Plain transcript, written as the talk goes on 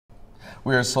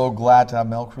We are so glad to have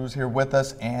Mel Cruz here with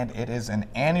us, and it is an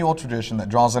annual tradition that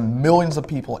draws in millions of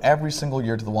people every single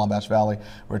year to the Wabash Valley.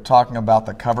 We're talking about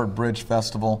the Covered Bridge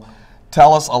Festival.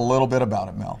 Tell us a little bit about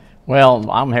it, Mel. Well,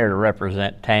 I'm here to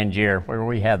represent Tangier, where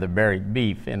we have the buried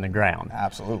beef in the ground.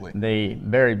 Absolutely. The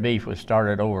buried beef was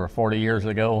started over 40 years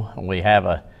ago. We have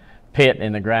a pit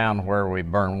in the ground where we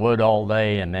burn wood all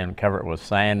day and then cover it with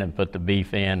sand and put the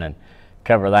beef in and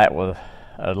cover that with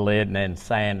a lid and then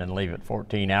sand and leave it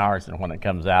 14 hours, and when it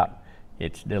comes out,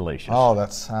 it's delicious. Oh,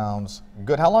 that sounds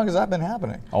good. How long has that been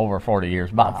happening? Over 40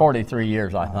 years, about 43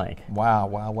 years, I think. Wow,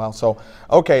 wow, wow. So,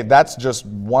 okay, that's just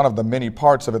one of the many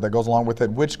parts of it that goes along with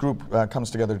it. Which group comes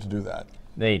together to do that?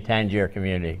 The Tangier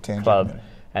Community Club. Community.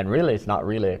 And really, it's not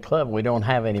really a club. We don't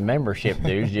have any membership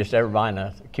dues, just everybody in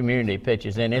the community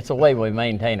pitches in. It's a way we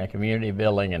maintain a community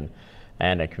building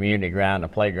and a community ground, a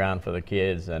playground for the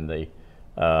kids, and the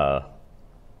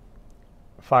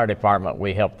fire department,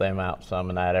 we help them out some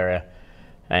in that area.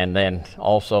 And then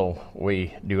also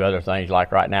we do other things,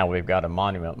 like right now we've got a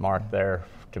monument marked there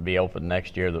to be open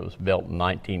next year that was built in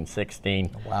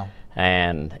 1916. Wow.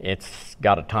 And it's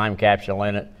got a time capsule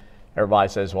in it. Everybody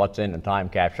says, what's in the time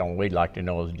capsule? And we'd like to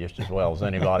know just as well as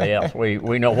anybody else.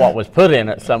 We know what was put in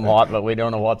it somewhat, but we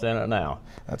don't know what's in it now.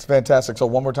 That's fantastic. So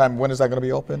one more time, when is that going to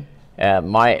be open?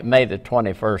 May the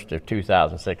 21st of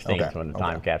 2016 is when the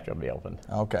time capsule will be open.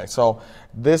 Okay, so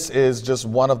this is just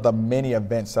one of the many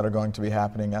events that are going to be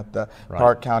happening at the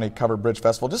Park County Covered Bridge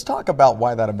Festival. Just talk about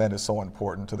why that event is so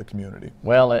important to the community.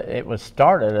 Well, it was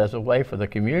started as a way for the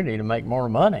community to make more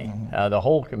money, the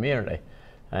whole community,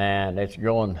 and it's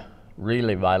growing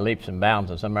really by leaps and bounds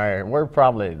in some areas. We're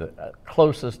probably the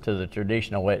closest to the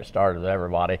traditional way it started with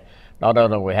everybody. Not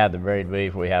only do we have the buried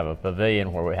beef, we have a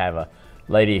pavilion where we have a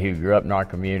lady who grew up in our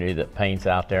community that paints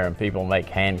out there, and people make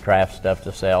handcraft stuff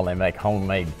to sell. They make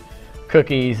homemade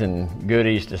cookies and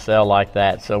goodies to sell like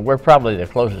that. So we're probably the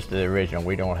closest to the original.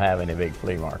 We don't have any big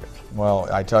flea markets. Well,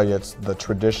 I tell you, it's the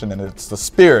tradition and it's the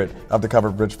spirit of the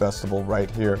Covered Bridge Festival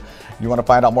right here. You want to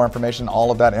find out more information,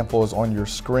 all of that info is on your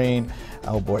screen.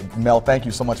 Oh boy, Mel, thank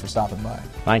you so much for stopping by.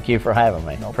 Thank you for having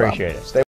me. No Appreciate problem. it.